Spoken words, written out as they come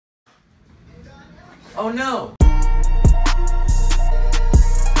Oh no!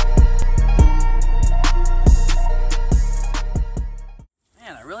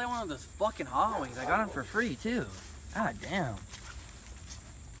 Man, I really wanted those fucking hot wings. I got them for free too. God damn.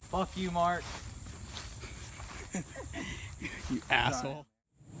 Fuck you, Mark. You asshole.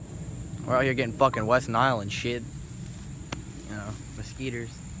 We're out here getting fucking West Nile and shit. You know, mosquitoes.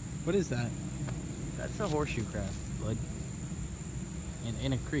 What is that? That's a horseshoe crab, bud.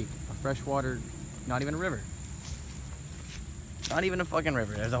 In a creek, a freshwater, not even a river. Not even a fucking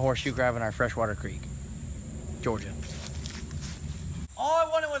river. There's a horseshoe crab in our freshwater creek, Georgia. All I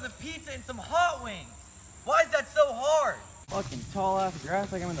wanted was a pizza and some hot wings. Why is that so hard? Fucking tall ass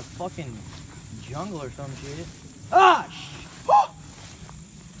grass like I'm in the fucking jungle or some shit. Ah!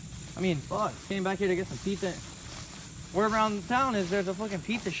 I mean, fuck. Came back here to get some pizza. Where around town is there's a fucking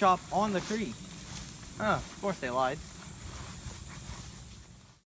pizza shop on the creek. Huh, of course they lied.